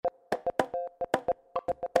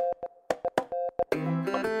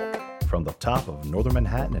from the top of northern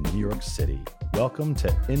Manhattan in New York City. Welcome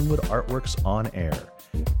to Inwood Artworks On Air,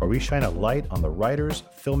 where we shine a light on the writers,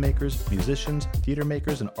 filmmakers, musicians, theater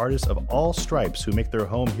makers, and artists of all stripes who make their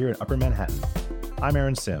home here in Upper Manhattan. I'm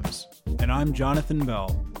Aaron Sims. And I'm Jonathan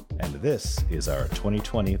Bell. And this is our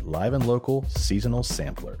 2020 Live and Local Seasonal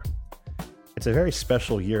Sampler. It's a very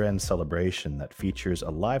special year-end celebration that features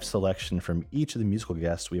a live selection from each of the musical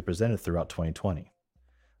guests we have presented throughout 2020.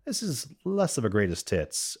 This is less of a greatest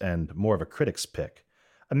hits and more of a critic's pick,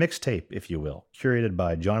 a mixtape, if you will, curated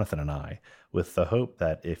by Jonathan and I, with the hope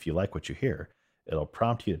that if you like what you hear, it'll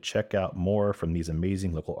prompt you to check out more from these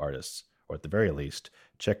amazing local artists, or at the very least,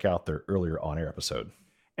 check out their earlier on-air episode.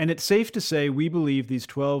 And it's safe to say we believe these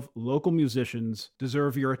 12 local musicians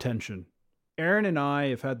deserve your attention. Aaron and I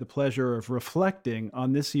have had the pleasure of reflecting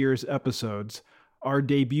on this year's episodes, our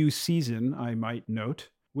debut season, I might note,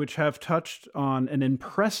 which have touched on an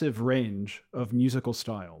impressive range of musical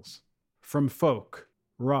styles. From folk,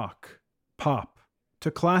 rock, pop,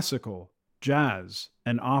 to classical, jazz,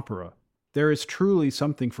 and opera, there is truly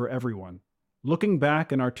something for everyone. Looking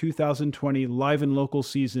back in our 2020 Live and Local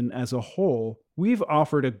season as a whole, we've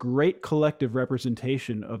offered a great collective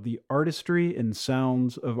representation of the artistry and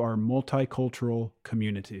sounds of our multicultural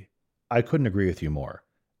community. I couldn't agree with you more.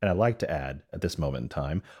 And I'd like to add, at this moment in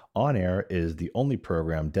time, On Air is the only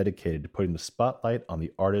program dedicated to putting the spotlight on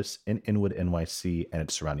the artists in Inwood, NYC, and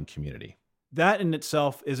its surrounding community. That in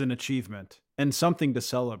itself is an achievement, and something to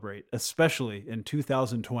celebrate, especially in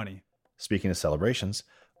 2020. Speaking of celebrations,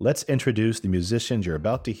 let's introduce the musicians you're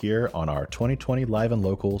about to hear on our 2020 Live and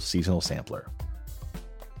Local Seasonal Sampler.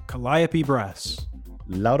 Calliope Brass,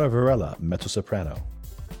 Laura Varela, mezzo-soprano.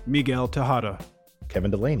 Miguel Tejada, Kevin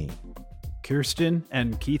Delaney, Kirsten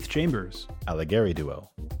and Keith Chambers, Alighieri Duo,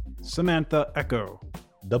 Samantha Echo,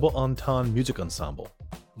 Double Entendre Music Ensemble,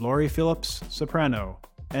 Laurie Phillips, soprano,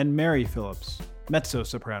 and Mary Phillips,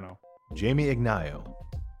 mezzo-soprano, Jamie Ignaio,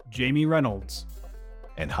 Jamie Reynolds,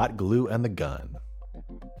 and Hot Glue and the Gun.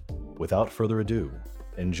 Without further ado,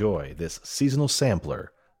 enjoy this seasonal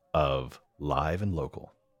sampler of Live and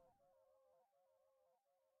Local.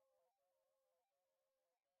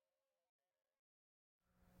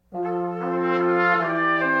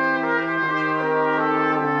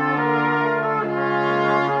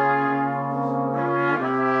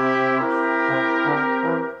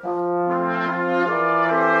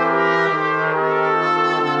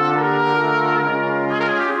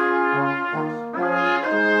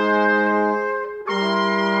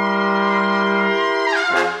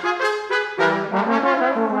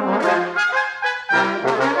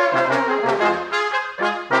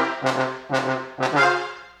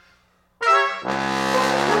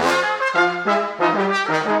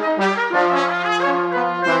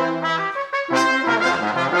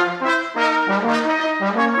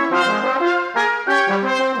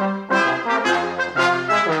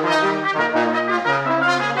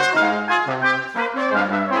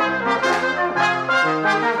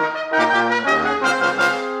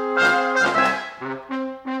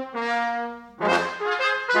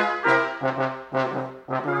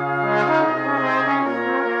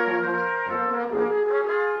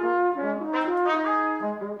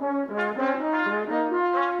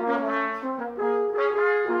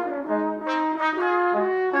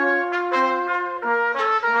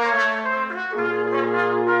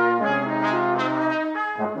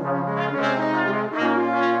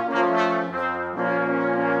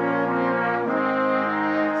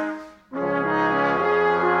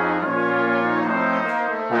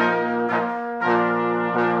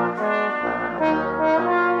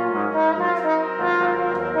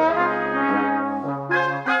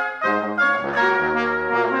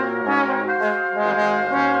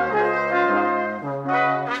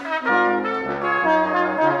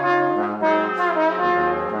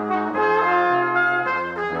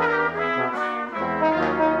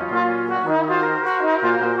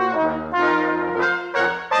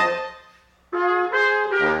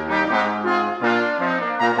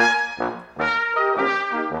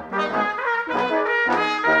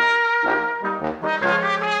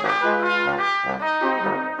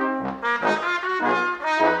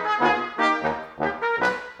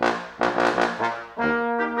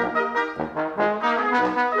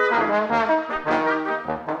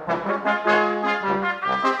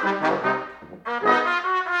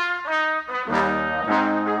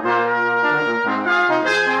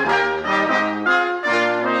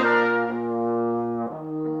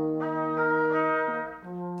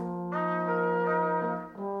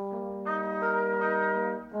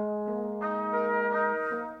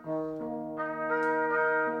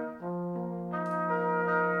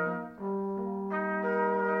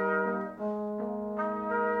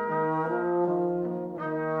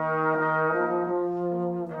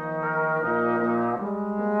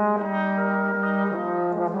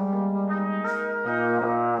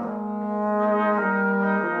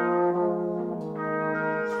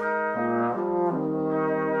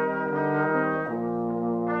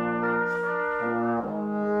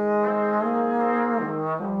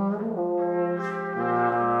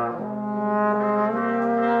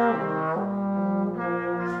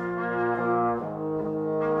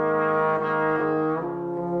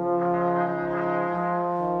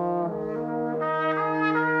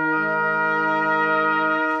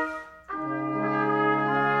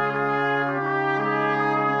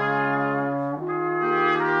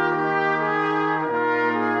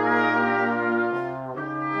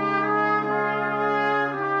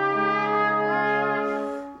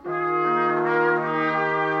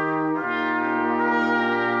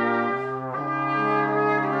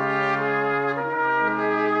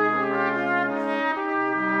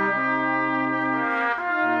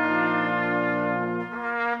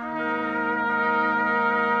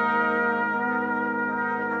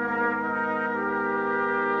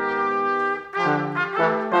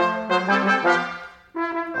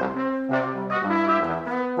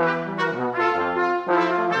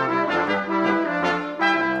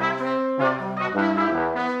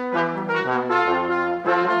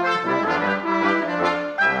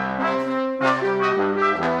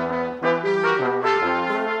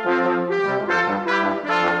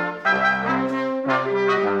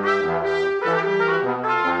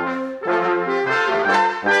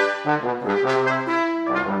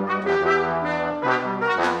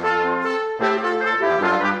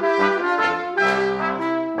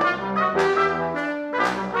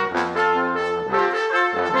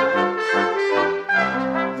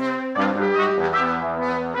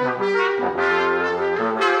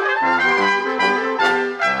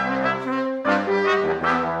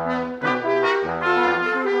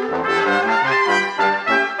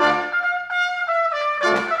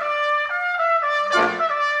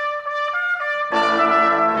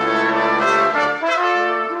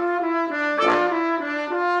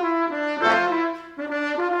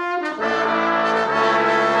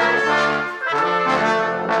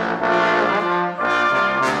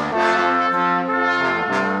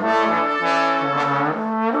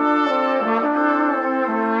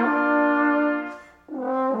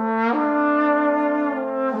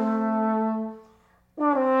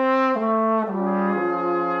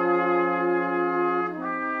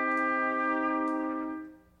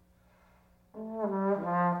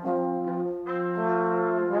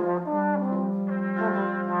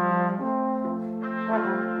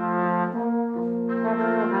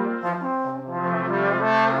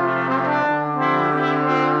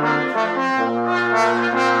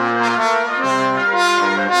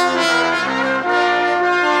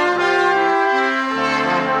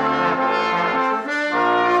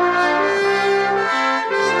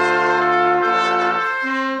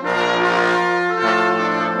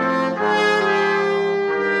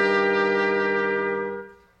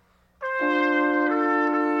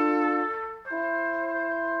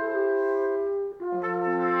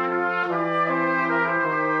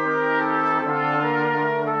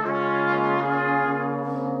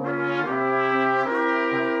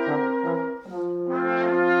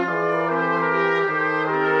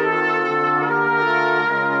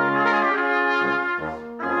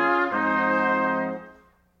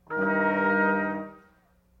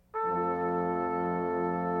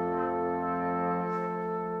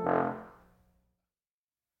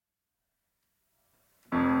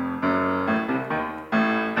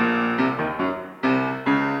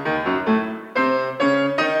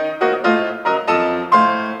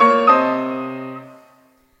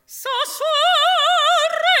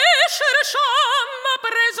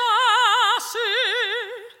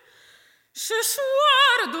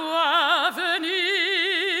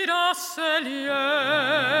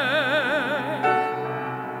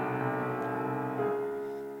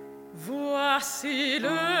 Voici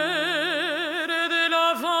l'heure de la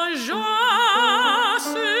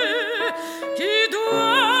vengeance qui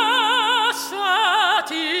doit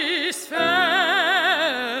satisfaire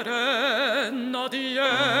nos dieux.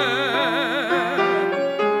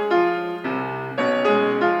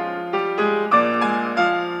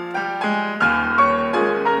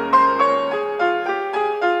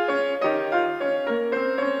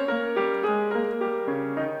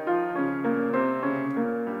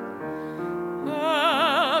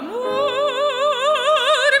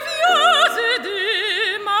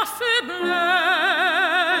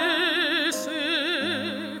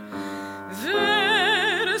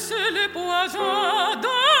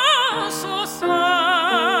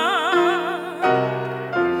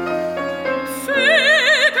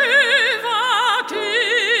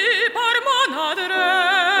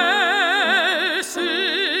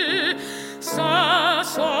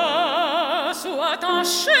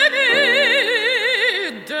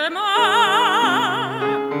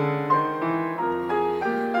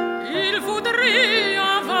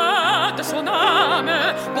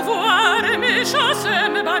 Chasser,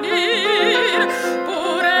 me bannir,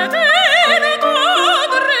 pour éteindre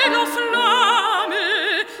nos flammes,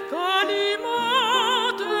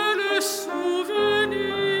 qu'alimente le souvenir.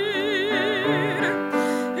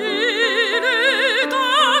 Il est à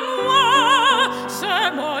moi,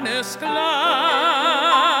 c'est mon esclave.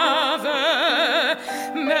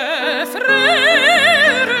 Mes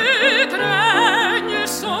frères craignent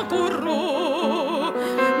son courroux.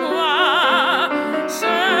 Moi,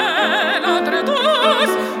 c'est l'entre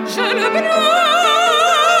tous, je le brûle.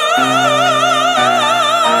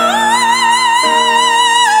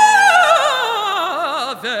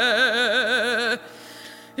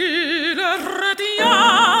 Il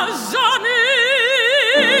retient jamais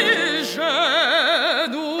genoux.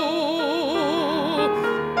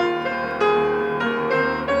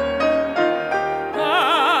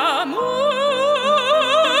 Amour,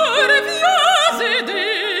 viens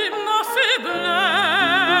aider ma faiblesse.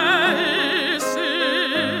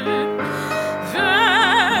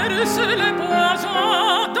 Verse les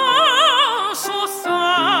poisons dans son sang.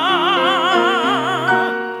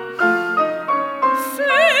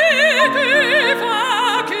 Fais que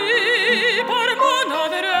va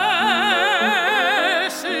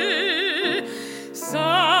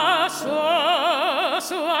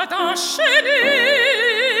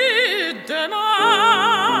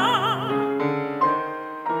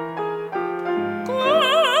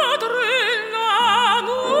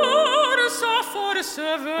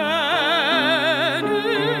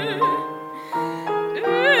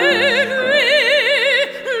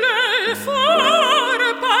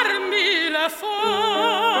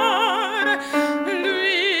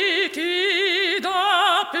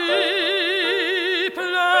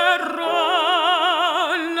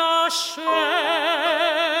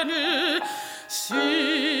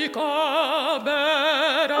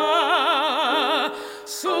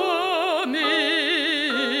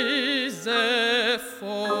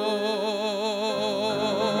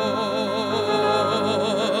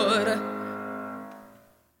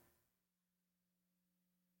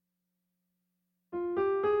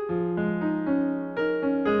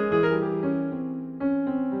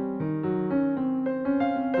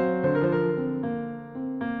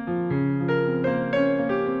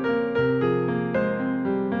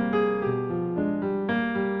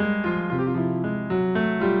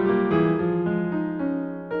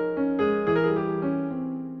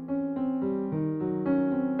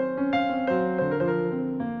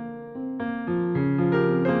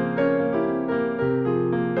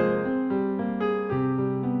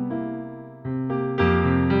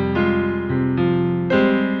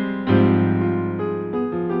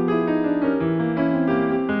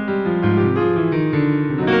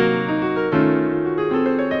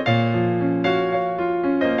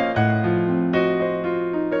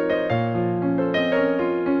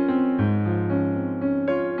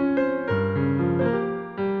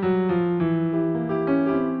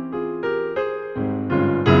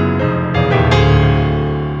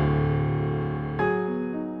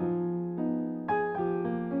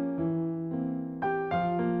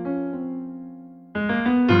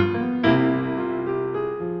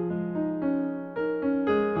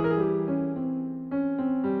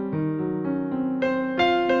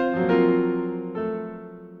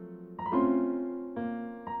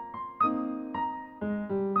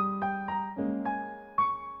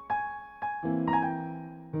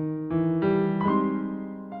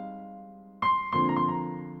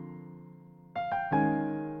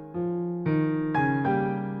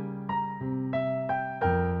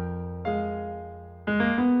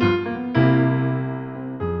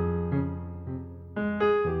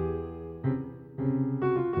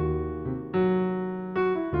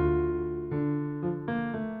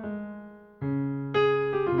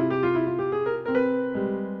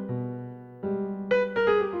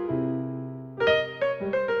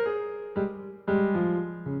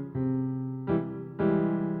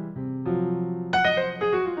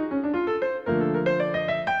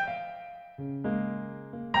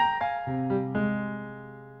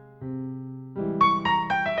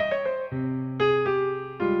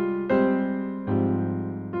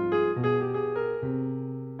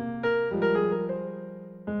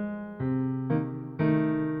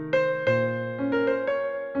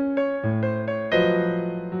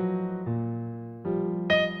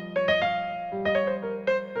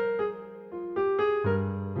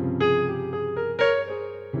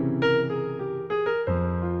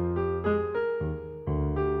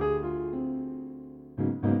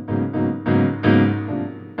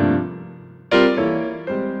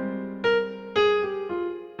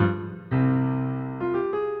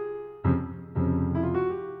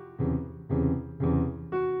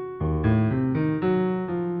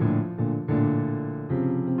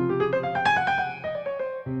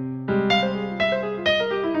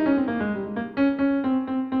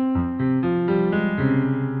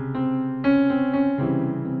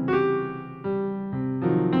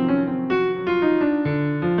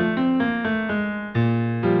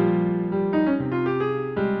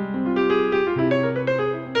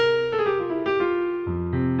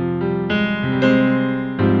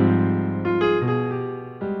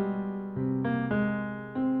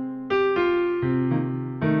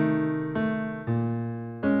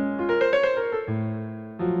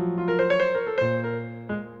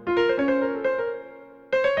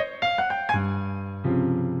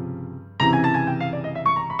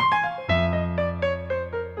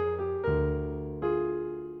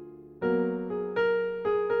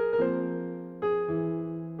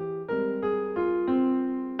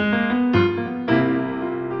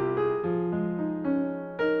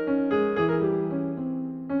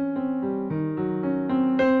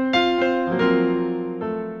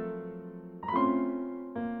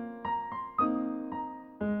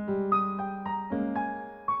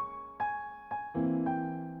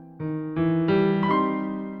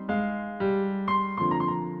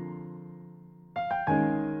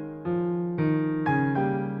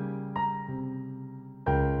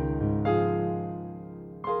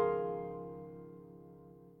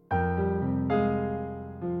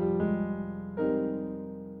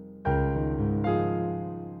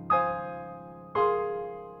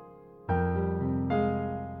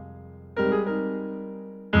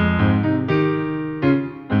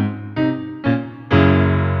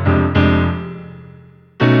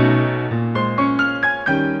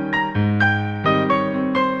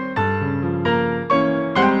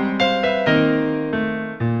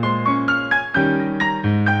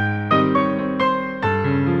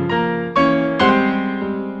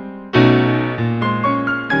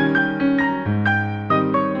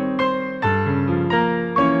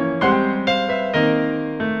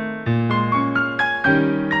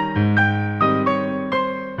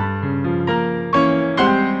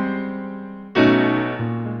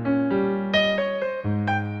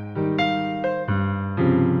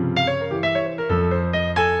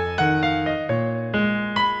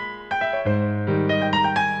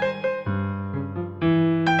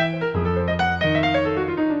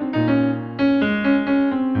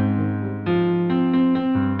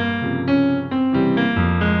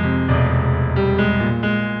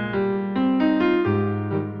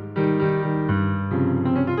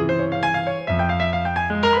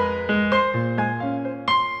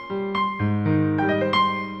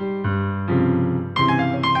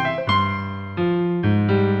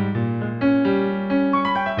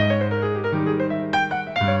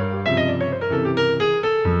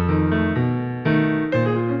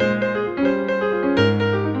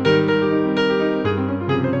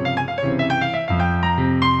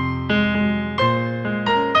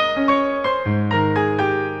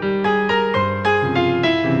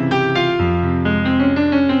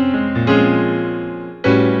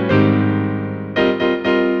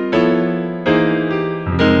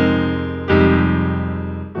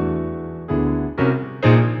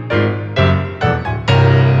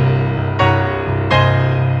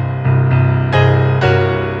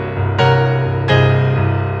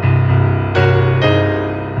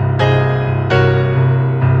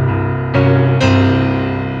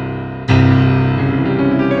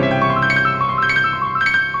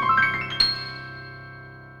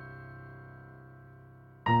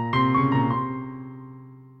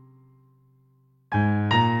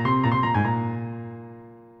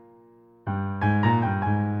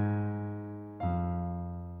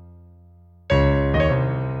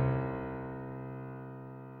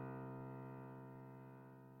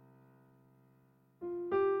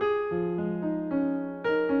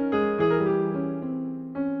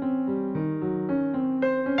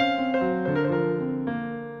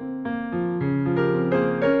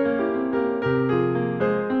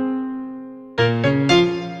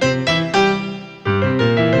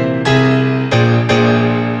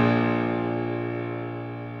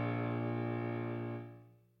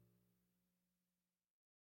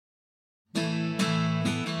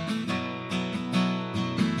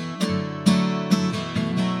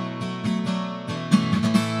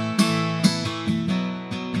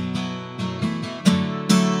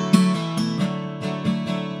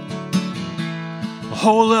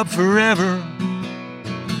hole up forever,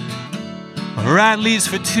 or at least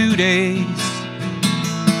for 2 days,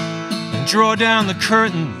 and draw down the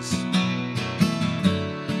curtains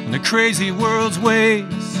on the crazy world's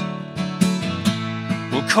ways.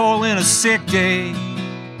 We'll call in a sick day,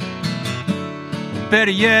 or better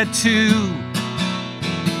yet 2,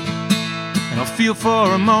 and I'll feel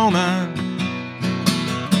for a moment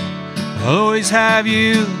I'll always have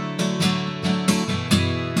you.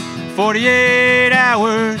 48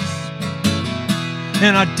 hours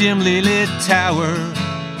in our dimly lit tower,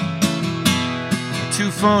 2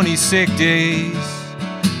 phony sick days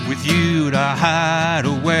with you to hide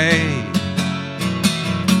away.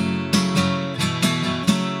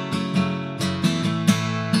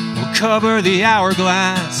 We'll cover the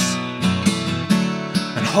hourglass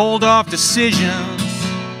and hold off decisions,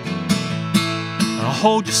 and I'll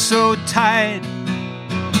hold you so tight,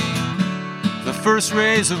 the first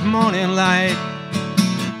rays of morning light,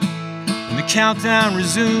 and the countdown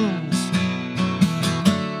resumes,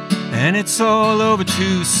 and it's all over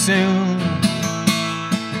too soon.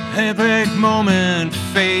 Epic moment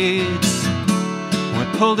fades,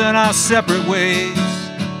 we're pulled in our separate ways.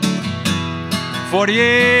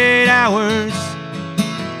 48 hours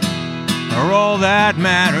are all that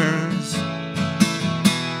matters,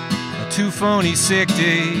 2 phony sick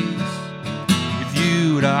days with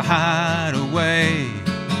you to hide away.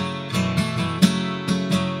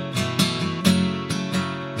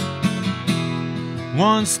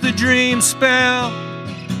 Once the dream spell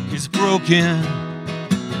is broken,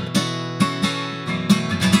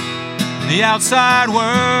 the outside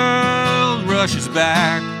world rushes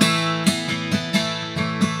back.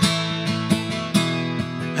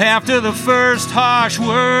 After the first harsh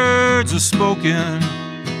words are spoken,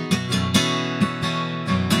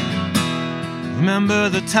 remember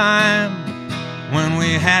the time when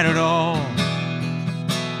we had it all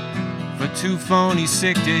for 2 phony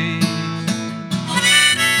sick days.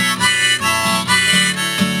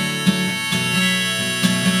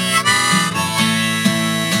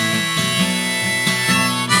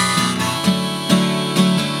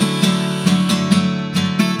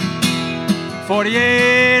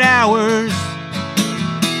 "48 hours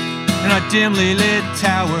in our dimly lit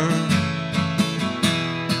tower,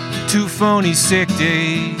 2 phony sick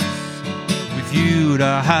days with you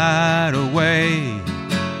to hide away."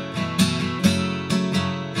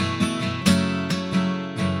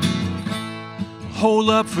 Hole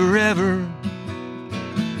up forever,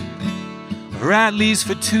 or at least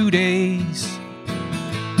for 2 days,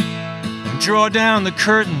 and draw down the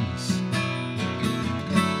curtains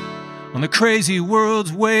on the crazy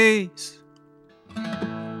world's ways.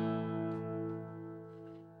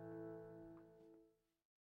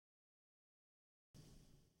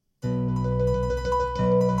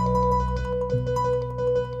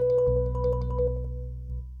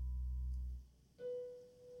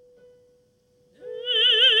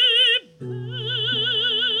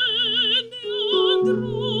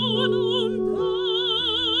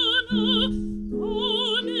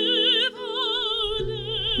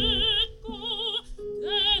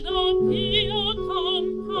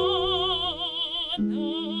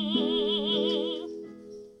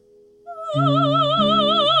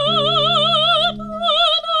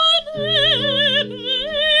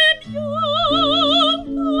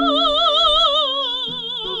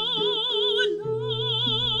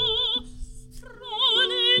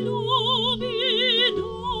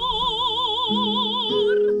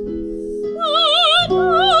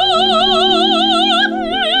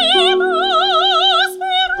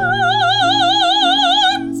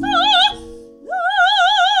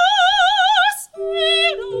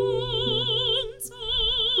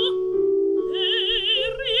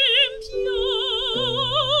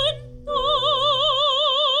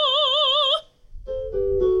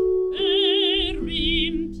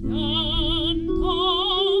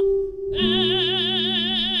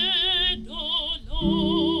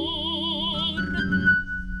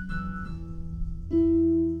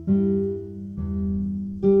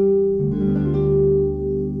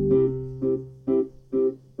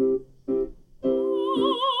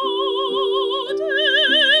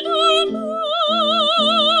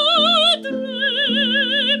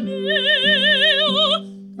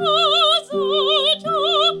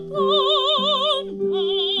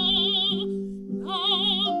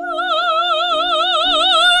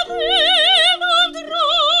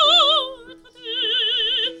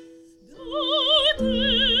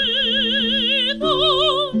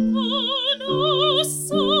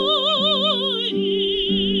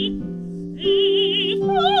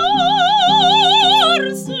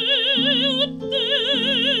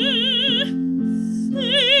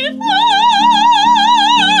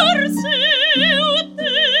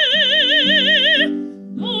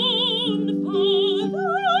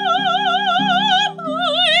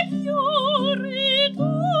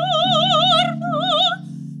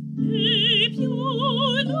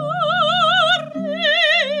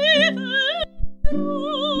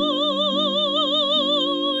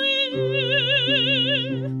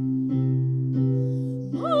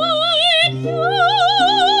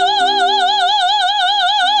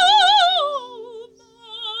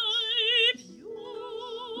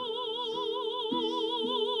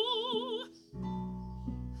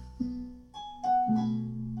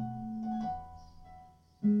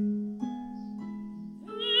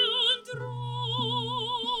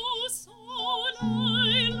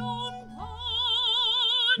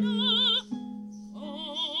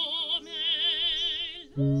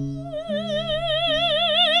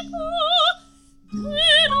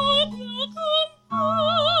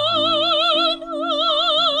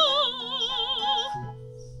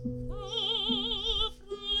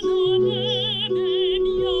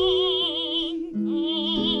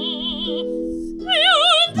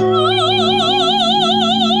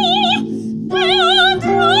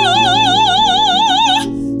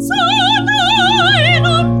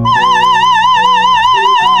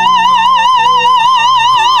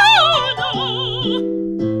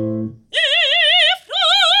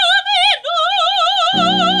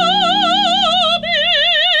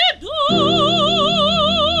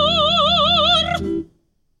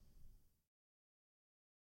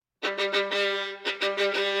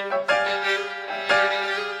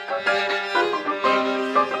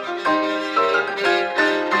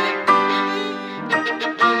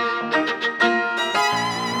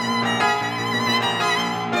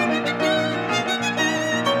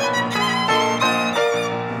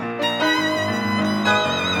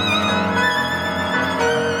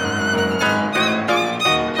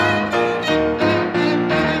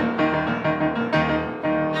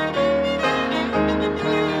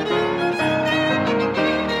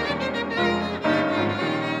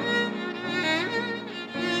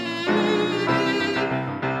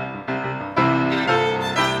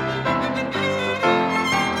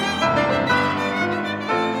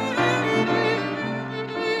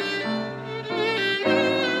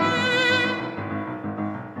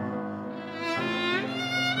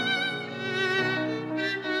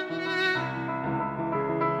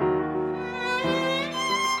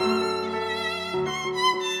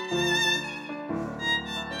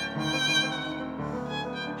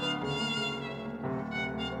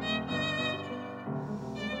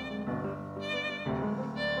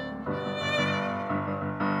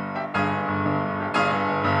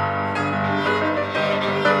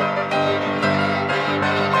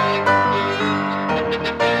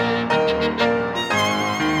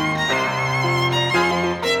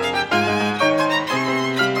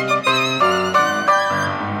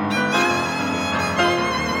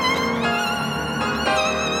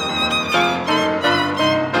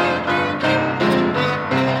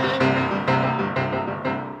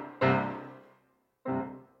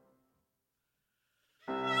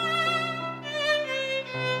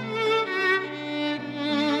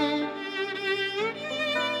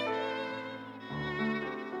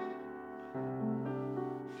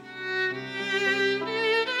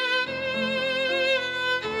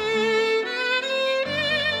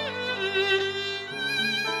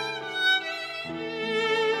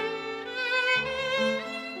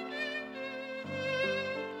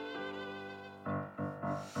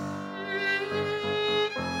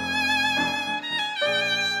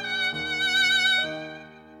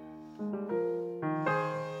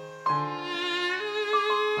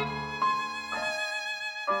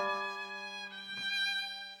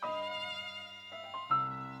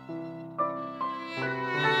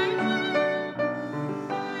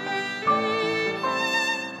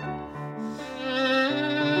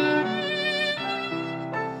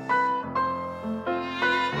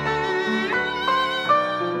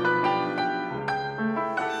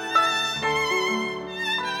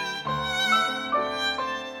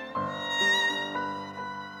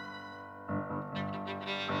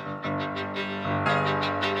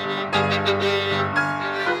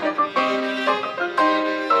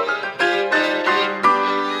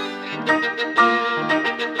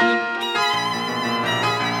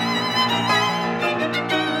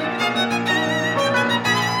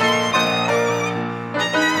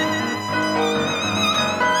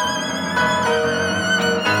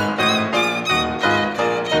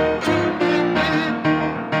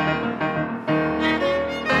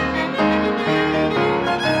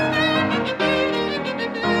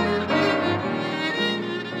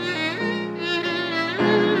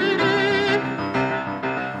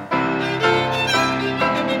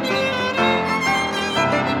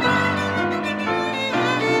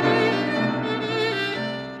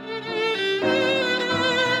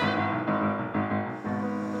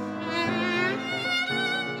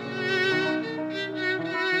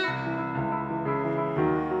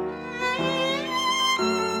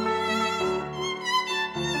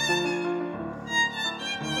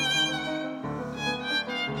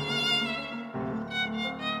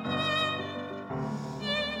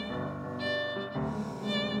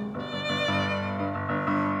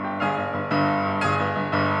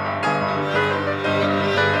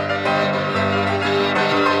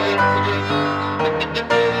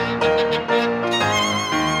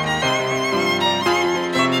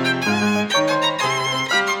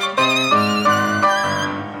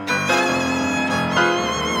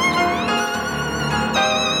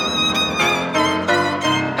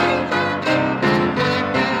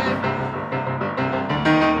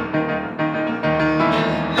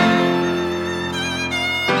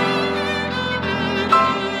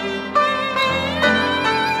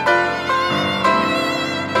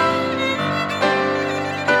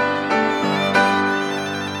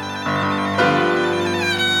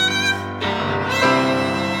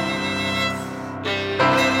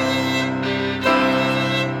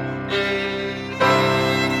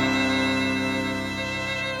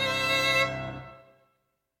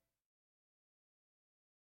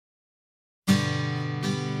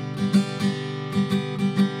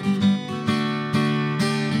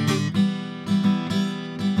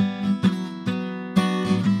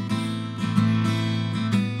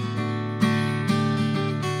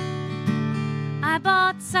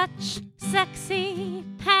 such sexy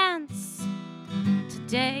pants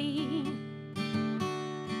today,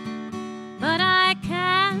 but I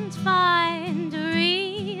can't find a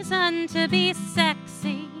reason to be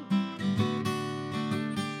sexy.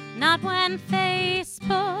 Not when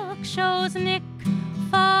Facebook shows Nick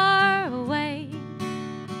far away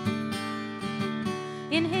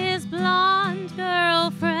in his blonde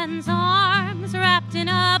girlfriend's arms, wrapped in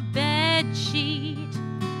a bedsheet.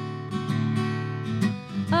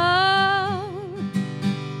 Oh,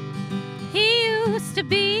 he used to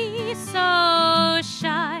be so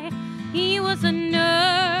shy. He was a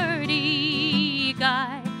nerdy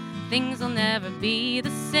guy. Things will never be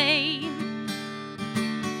the same.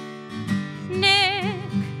 Nick,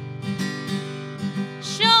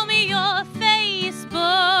 show me your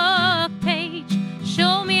Facebook page.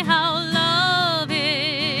 Show me how love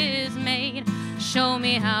is made. Show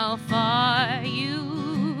me how far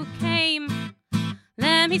you came.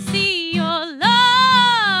 Let me see your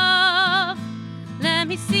love. Let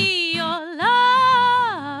me see your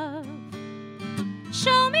love.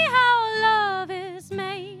 Show me how love is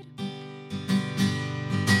made.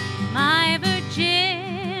 My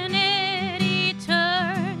virginity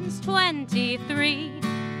turns 23.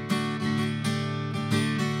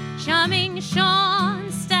 Chumming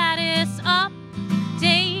Sean's status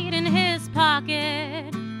update in his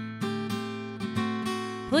pocket.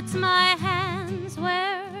 Puts my hands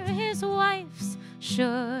where his wife's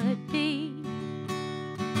should be.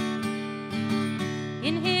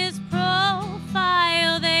 In his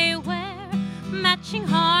profile they wear matching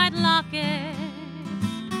heart lockets.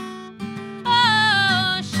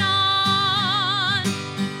 Oh, Sean,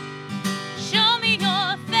 show me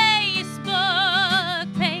your Facebook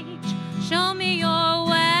page. Show me your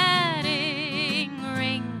wedding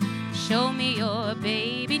ring. Show me your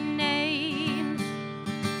baby names.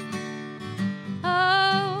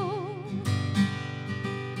 Oh,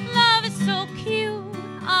 love is so cute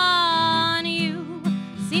on you.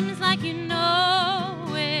 Seems like you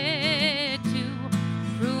know it too.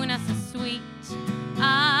 Prune us a sweet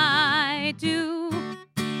I do.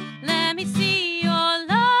 Let me see your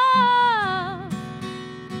love.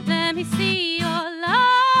 Let me see your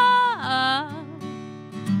love.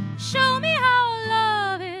 Show me how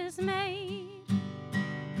love is made.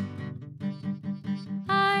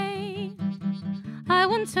 I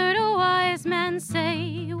once heard a wise man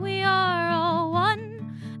say, we are all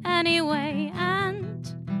one anyway, and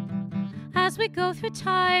As we go through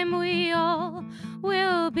time, we all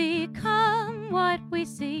will become what we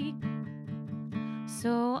see.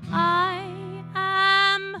 So I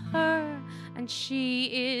am her, and she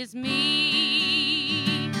is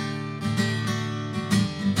me.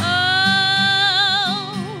 Oh,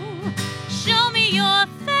 show me your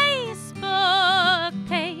Facebook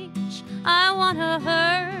page. I want to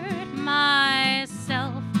hurt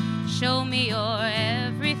myself. Show me your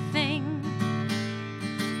everything.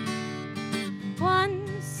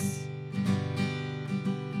 Once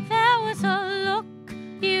there was a look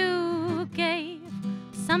you gave,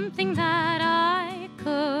 something that I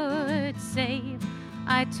could save.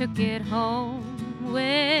 I took it home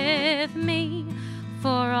with me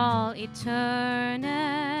for all eternity.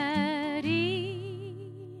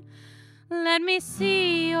 Let me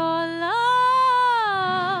see your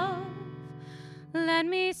love. Let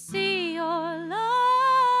me see your love.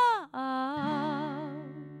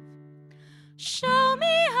 Show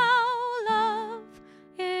me how love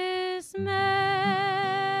is made.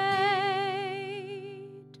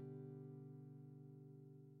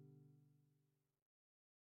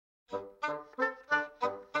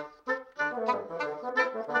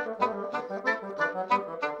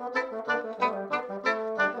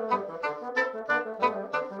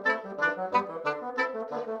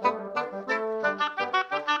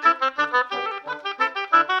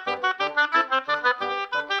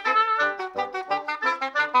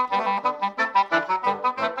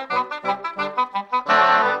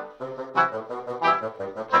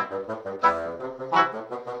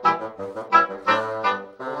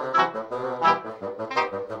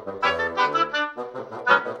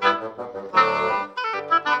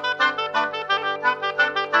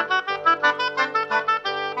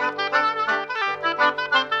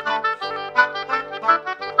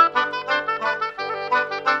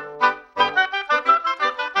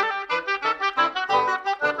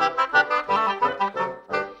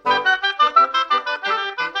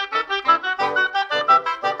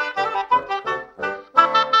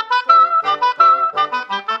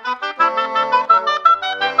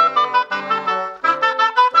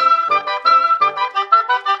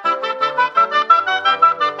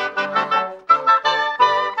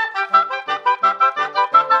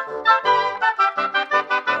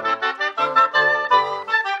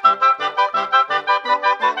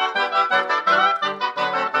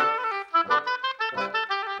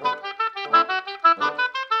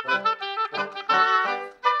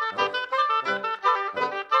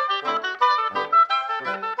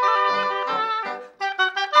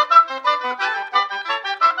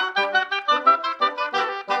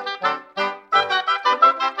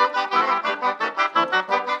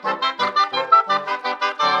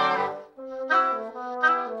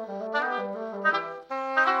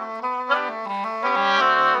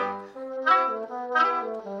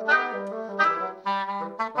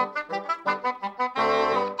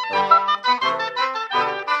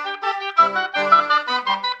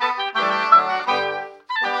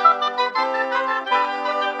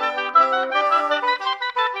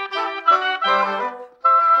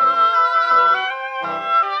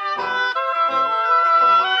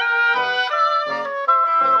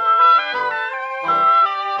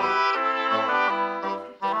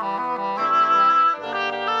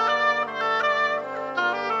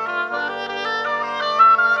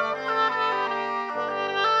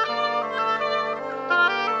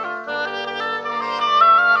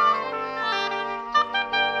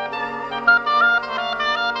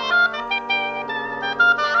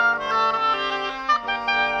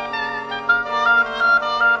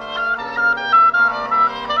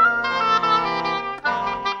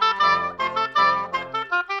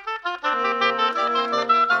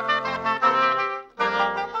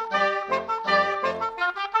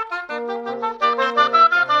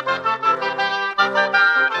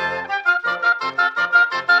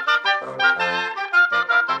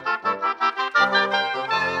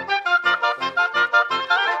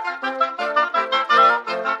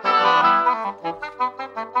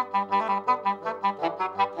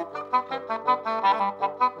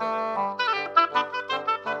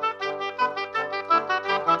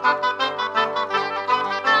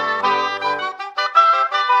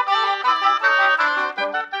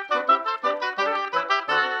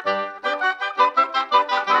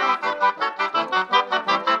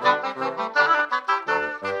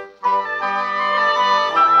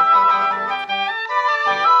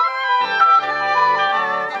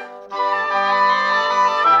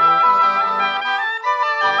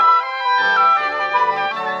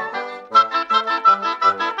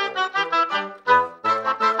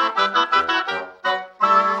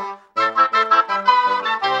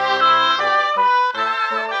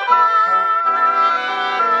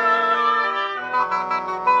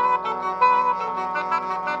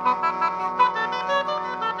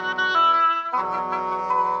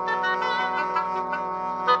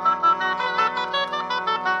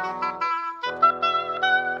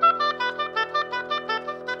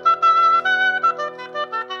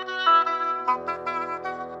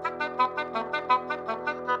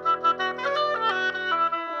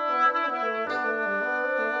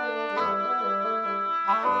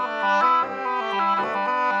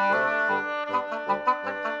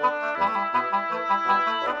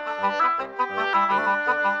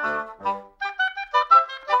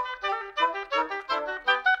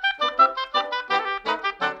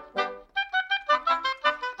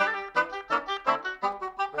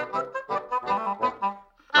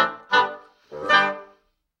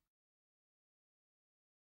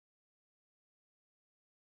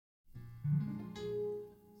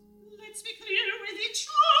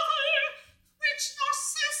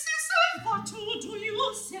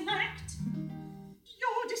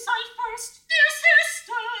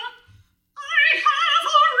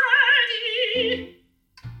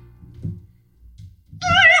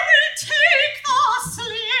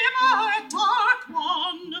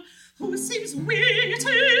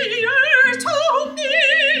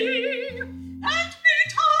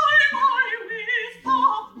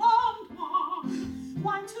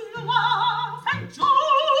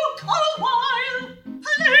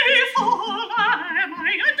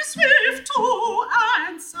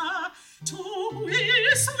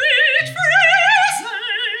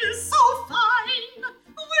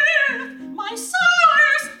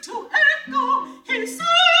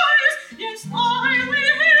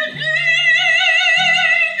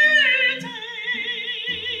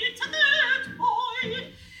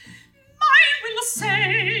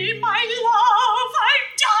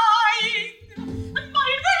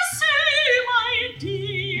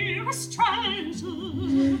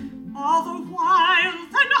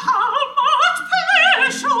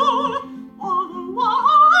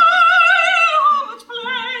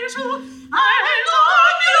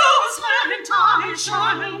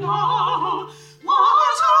 shall know.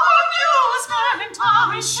 What amusement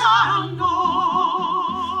I shall know.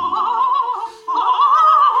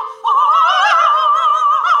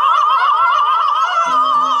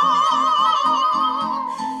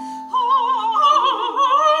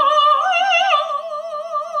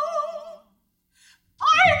 I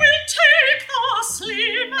will take the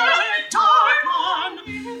sleeping dark one,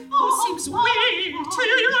 who seems weak to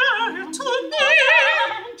you, to me,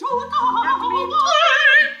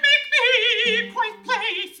 and make me quite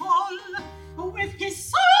playful, with his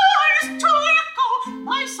sighs to echo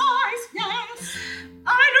my sighs, yes,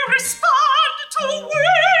 and respond to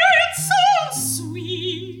words so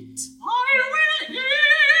sweet. I will imitate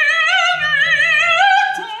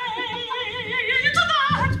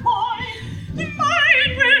that boy.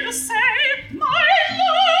 Mine will say, my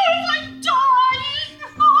love, I'm dying.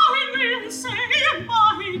 Mine will say,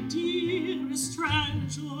 my dearest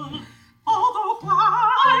treasure. All the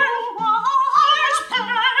while, much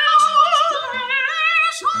pleasure.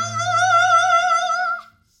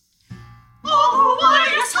 All the while,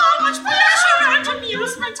 yes, how much pleasure and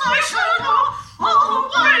amusement I shall know. All the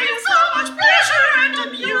while, yes, how much pleasure and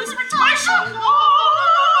amusement I shall know.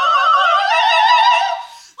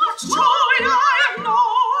 What joy I know!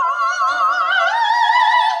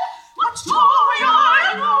 What joy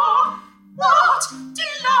I know! What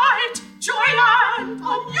delight, joy and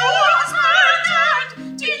amusement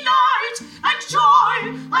and delight and joy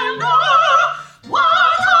I know!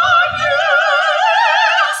 What amusement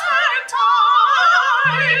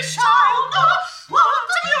I shall know! What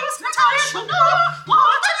amusement I shall know!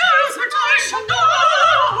 What amusement I shall know!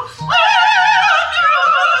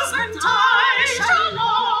 Amusement I shall know!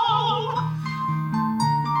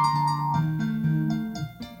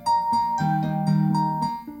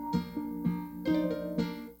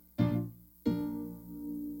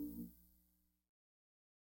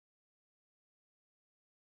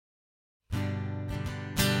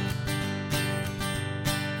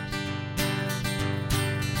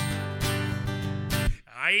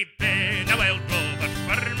 I've been a wild rover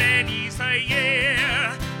for many's a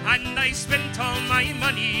year, and I spent all my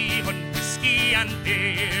money on whiskey and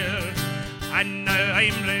beer. And now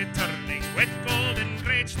I'm returning with golden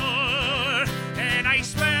great store, and I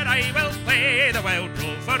swear I will play the wild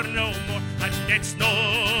rover no more. And it's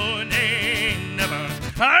no, nay, never,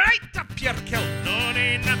 right up your kilt, no,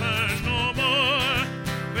 nay, never, no more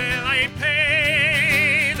will I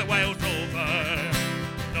pay the wild rover,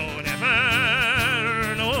 no,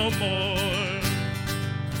 never, no more.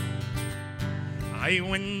 I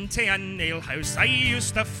went to an alehouse I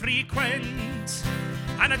used to frequent,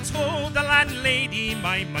 and I told the landlady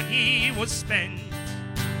my money was spent.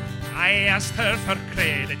 I asked her for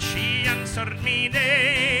credit, she answered me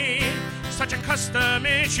nay. Such a custom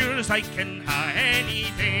is yours I can have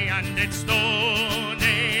any day, and it's no,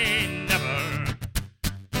 nay, never,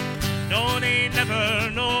 no, nay, never,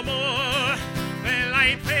 no more will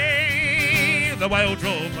I pay the wild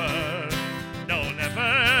rover, no,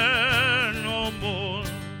 never, no more.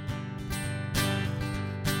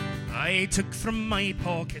 I took from my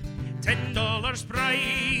pocket $10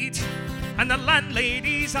 bright, and the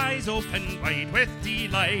landlady's eyes opened wide with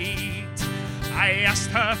delight. I asked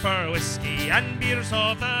her for whiskey and beers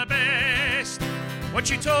of the best. What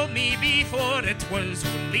she told me before, it was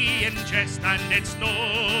only in jest, and it's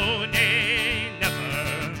no, nay,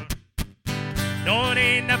 never, no,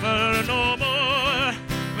 nay, never, no more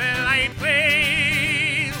will I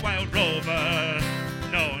play the wild rover,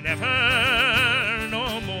 no, never,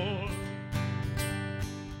 no more.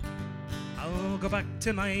 I'll go back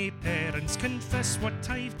to my parents, confess what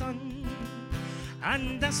I've done,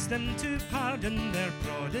 and ask them to pardon their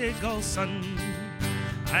prodigal son.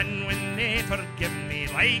 And when they forgive me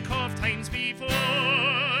like of times before,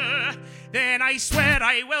 then I swear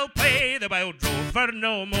I will play the wild rover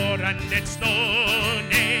no more. And it's no,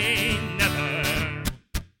 nay, never,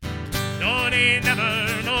 no, nay,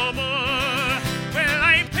 never, no more will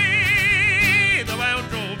I play the wild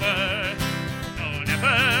rover, no,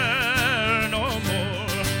 never, no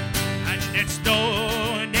more. And it's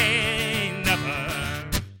no, nay, never,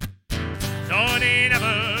 no, nay,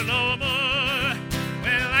 never, no more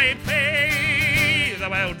will I play the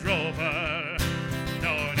wild rover,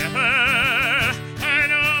 no, never,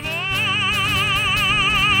 no more.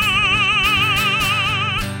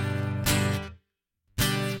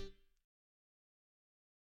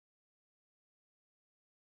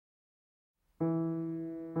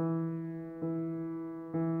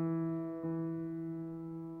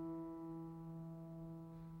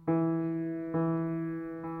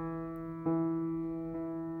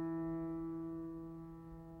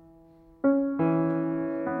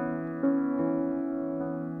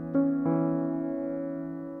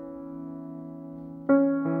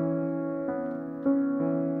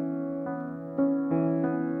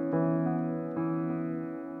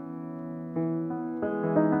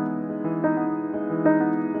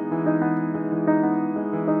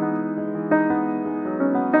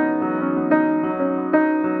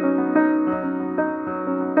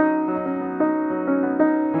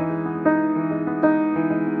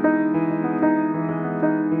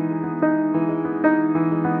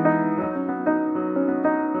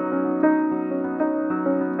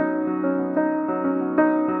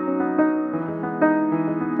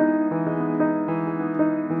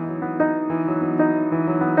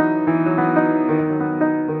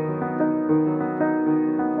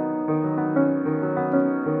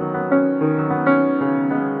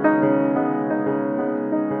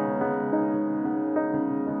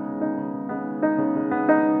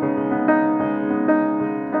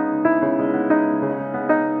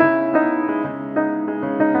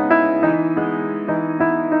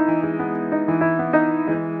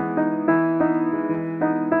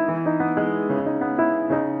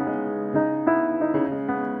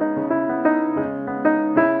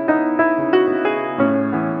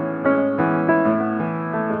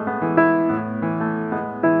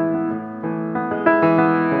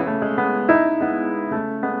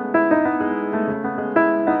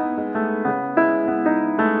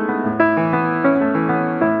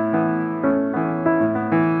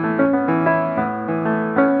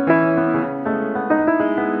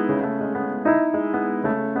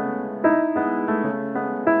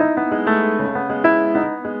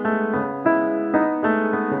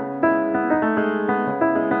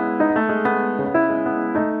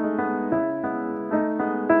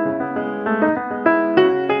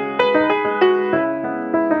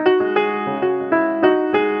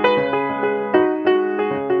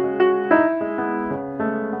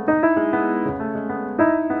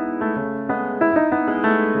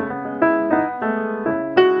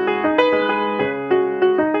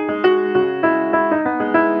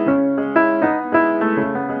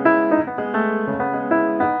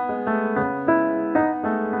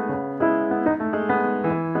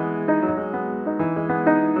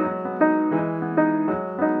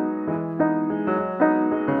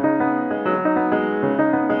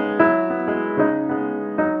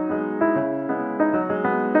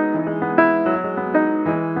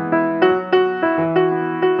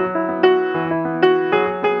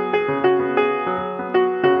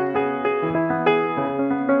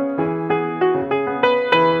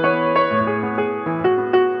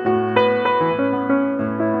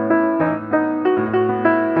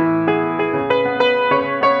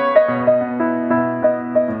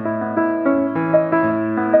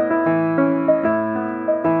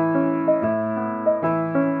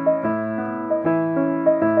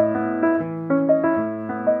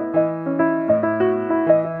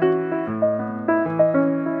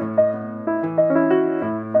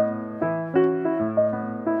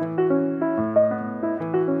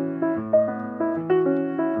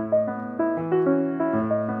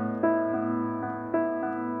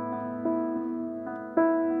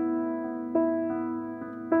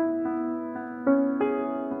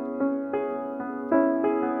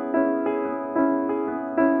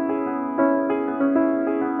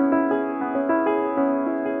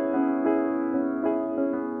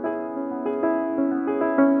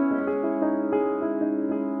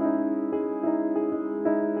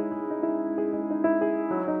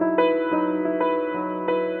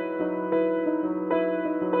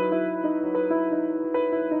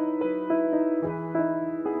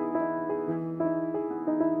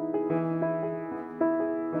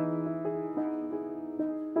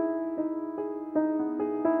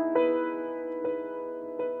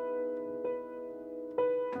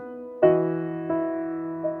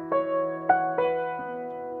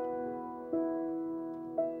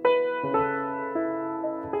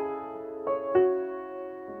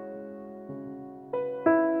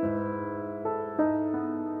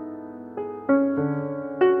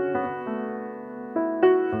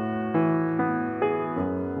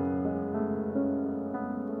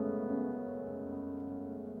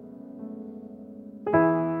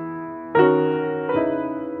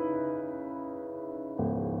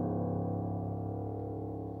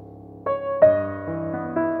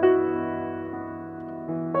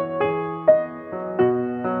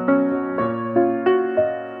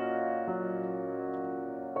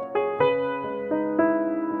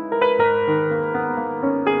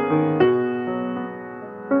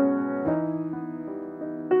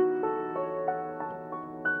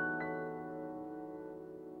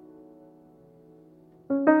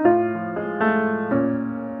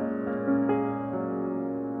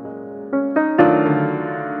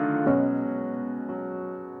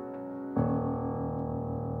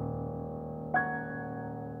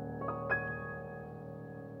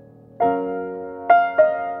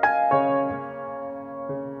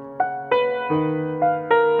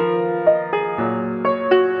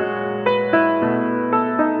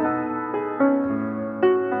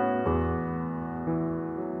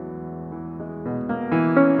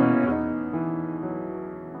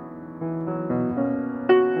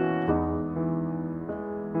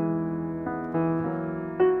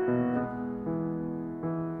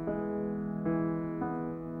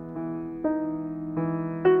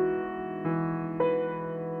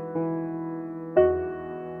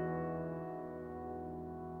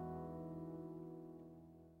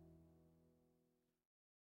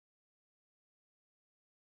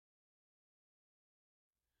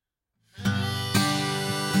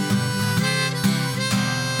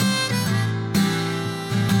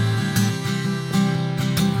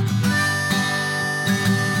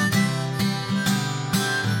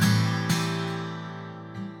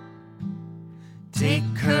 Take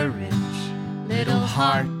courage, little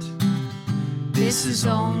heart. This is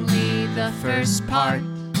only the first part.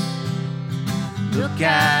 Look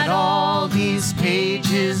at all these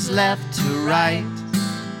pages left to write.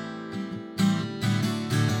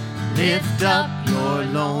 Lift up your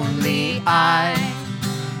lonely eye.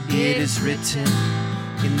 It is written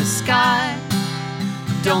in the sky.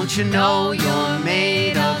 Don't you know you're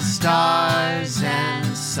made of stars and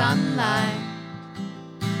sunlight?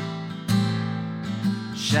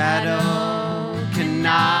 Shadow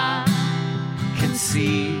cannot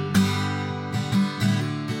conceive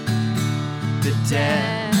the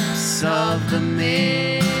depths of the mystery.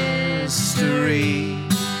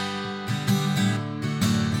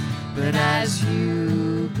 But as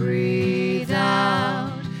you breathe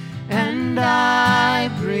out and I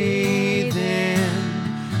breathe in,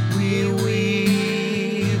 we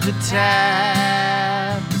weave the tapestry.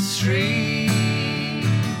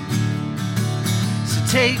 So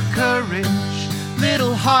take courage,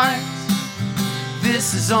 little heart.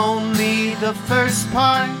 This is only the first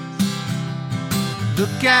part.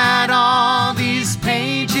 Look at all these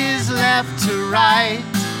pages left to write.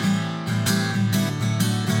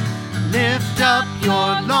 Lift up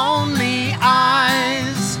your lonely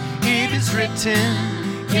eyes. It is written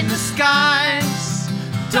in the skies.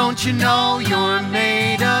 Don't you know you're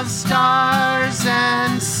made of stars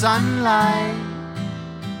and sunlight?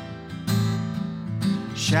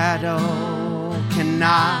 Shadow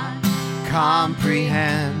cannot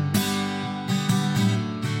comprehend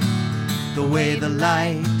the way the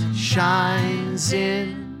light shines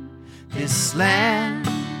in this land.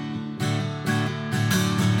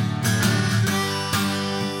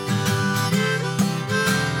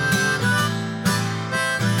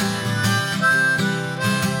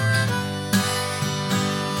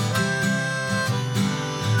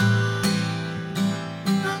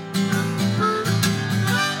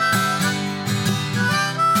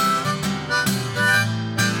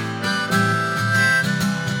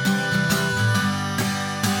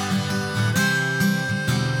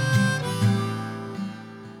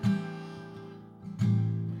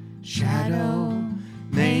 Shadow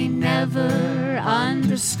may never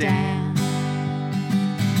understand.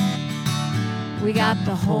 We got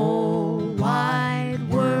the whole wide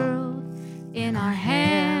world in our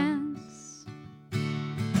hands.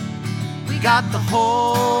 We got the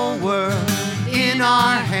whole world in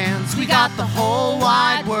our hands. We got the whole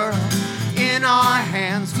wide world in our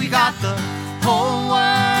hands. We got the whole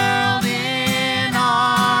world in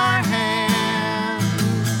our hands.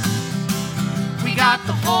 We got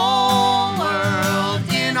the whole world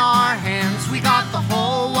in our hands. We got the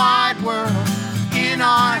whole wide world in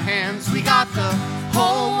our hands. We got the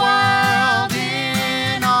whole world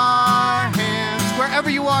in our hands. Wherever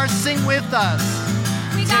you are, sing with us.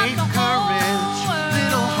 We got Take the whole courage, world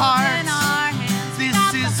little hearts. in our hands. We This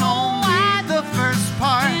got the is whole only wide the world first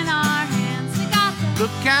part. in our hands. We got the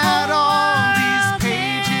Look at all these world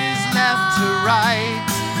pages in left to our write.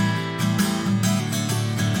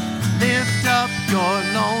 Lift up your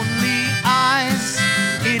lonely eyes.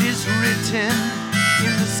 It is written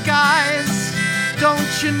in the skies.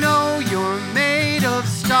 Don't you know you're made of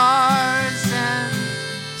stars and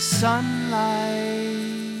sunlight?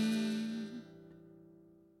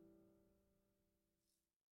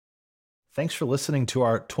 Thanks for listening to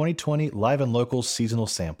our 2020 Live and Local Seasonal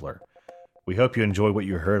Sampler. We hope you enjoyed what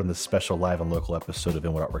you heard on this special Live and Local episode of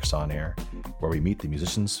Inwood Artworks On Air, where we meet the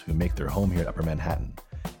musicians who make their home here at Upper Manhattan.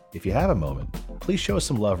 If you have a moment, please show us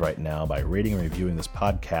some love right now by rating and reviewing this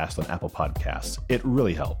podcast on Apple Podcasts. It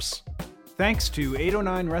really helps. Thanks to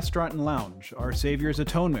 809 Restaurant and Lounge, Our Savior's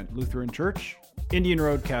Atonement Lutheran Church, Indian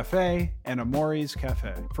Road Cafe, and Amori's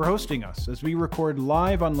Cafe for hosting us as we record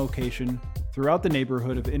live on location throughout the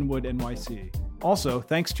neighborhood of Inwood, NYC. Also,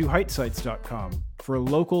 thanks to heightsites.com for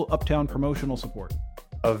local uptown promotional support.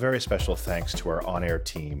 A very special thanks to our on-air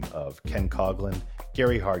team of Ken Coughlin,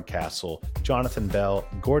 Gary Hardcastle, Jonathan Bell,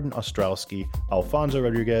 Gordon Ostrowski, Alfonso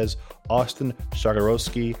Rodriguez, Austin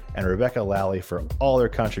Shagarowski, and Rebecca Lally for all their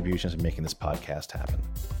contributions in making this podcast happen.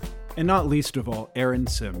 And not least of all, Aaron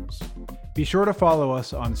Sims. Be sure to follow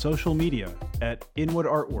us on social media at Inwood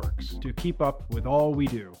Artworks to keep up with all we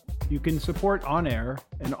do. You can support On Air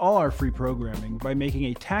and all our free programming by making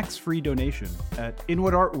a tax-free donation at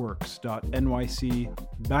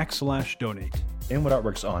inwoodartworks.nyc/donate. Inwood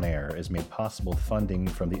Artworks On Air is made possible with funding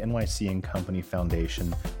from the NYC & Company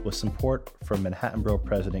Foundation with support from Manhattan Borough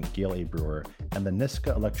President Gail A. Brewer and the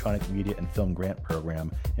NYSCA Electronic Media and Film Grant Program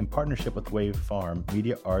in partnership with Wave Farm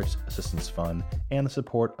Media Arts Assistance Fund and the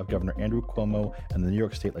support of Governor Andrew Cuomo and the New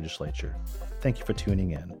York State Legislature. Thank you for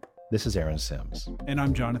tuning in. This is Aaron Sims. And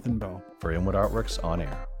I'm Jonathan Bell. For Inwood Artworks On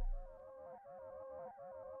Air.